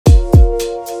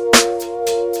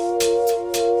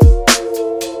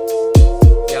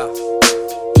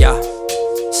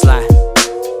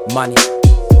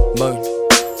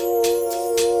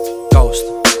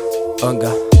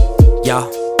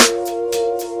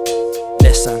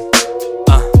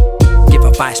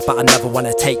slice, but I never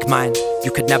wanna take mine.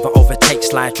 You could never overtake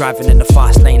Sly, driving in the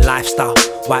fast lane lifestyle.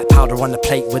 White powder on the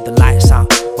plate with the lights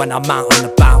out. When I'm out on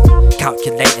the bout,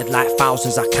 calculated like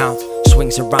thousands I count.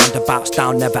 Swings and roundabouts,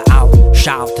 down, never out.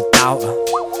 Shout out to Doubter.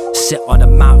 Sit on a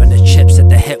mountain of chips at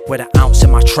the hip with an ounce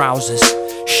in my trousers.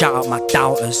 Shout out my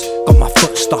doubters. Got my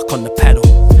foot stuck on the pedal.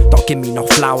 Don't give me no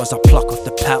flowers, I pluck off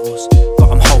the petals.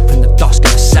 But I'm hoping the dust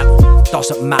gonna settle.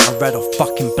 Doesn't matter red or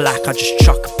fucking black, I just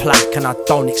chuck a plaque and I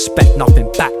don't expect nothing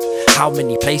back. How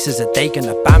many places are they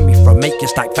gonna ban me from? Make your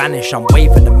stack vanish, I'm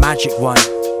waving the magic one.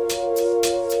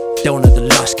 Don't know the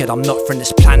lust, kid, I'm not from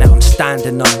this planet I'm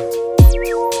standing on.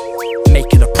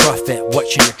 Making a profit,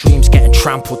 watching your dreams getting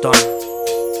trampled on.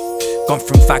 Gone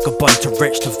from vagabond to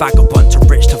rich to vagabond to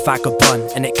rich to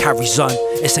vagabond, and it carries on.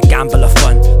 It's a gamble of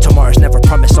fun. Tomorrow's never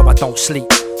promised, so I don't sleep.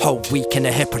 Whole week in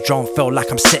a hippodrome, feel like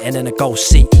I'm sitting in a gold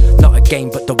seat. Not a game,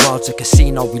 but the world's a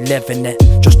casino, we live in it.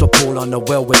 Just a ball on the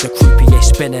wheel with the croupier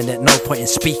spinning it. No point in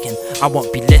speaking, I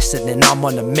won't be listening, I'm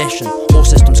on a mission. All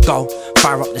systems go,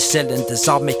 fire up the cylinders,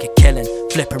 I'll make a killing.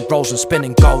 Flipping rolls and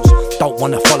spinning goals. Don't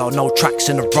wanna follow no tracks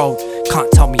in the road.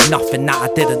 Can't tell me nothing that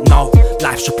I didn't know.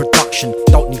 Life's a production,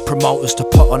 don't need promoters to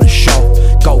put on a show.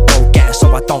 Go get it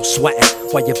so I don't sweat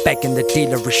it. While you're begging the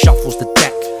dealer reshuffles the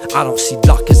deck. I don't see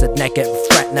luck as a negative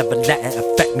threat, never let it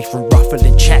affect me from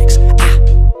ruffling checks.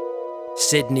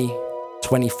 Sydney,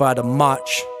 23rd of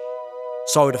March.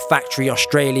 Soda Factory,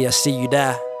 Australia, see you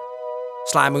there.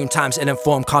 Sly Moon times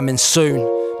ill-informed coming soon.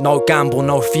 No gamble,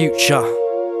 no future.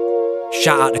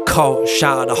 Shout out the Colt,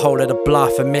 shout out the whole of the Blah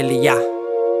familia.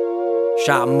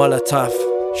 Shout out Molotov,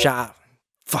 shout out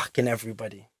fucking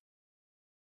everybody.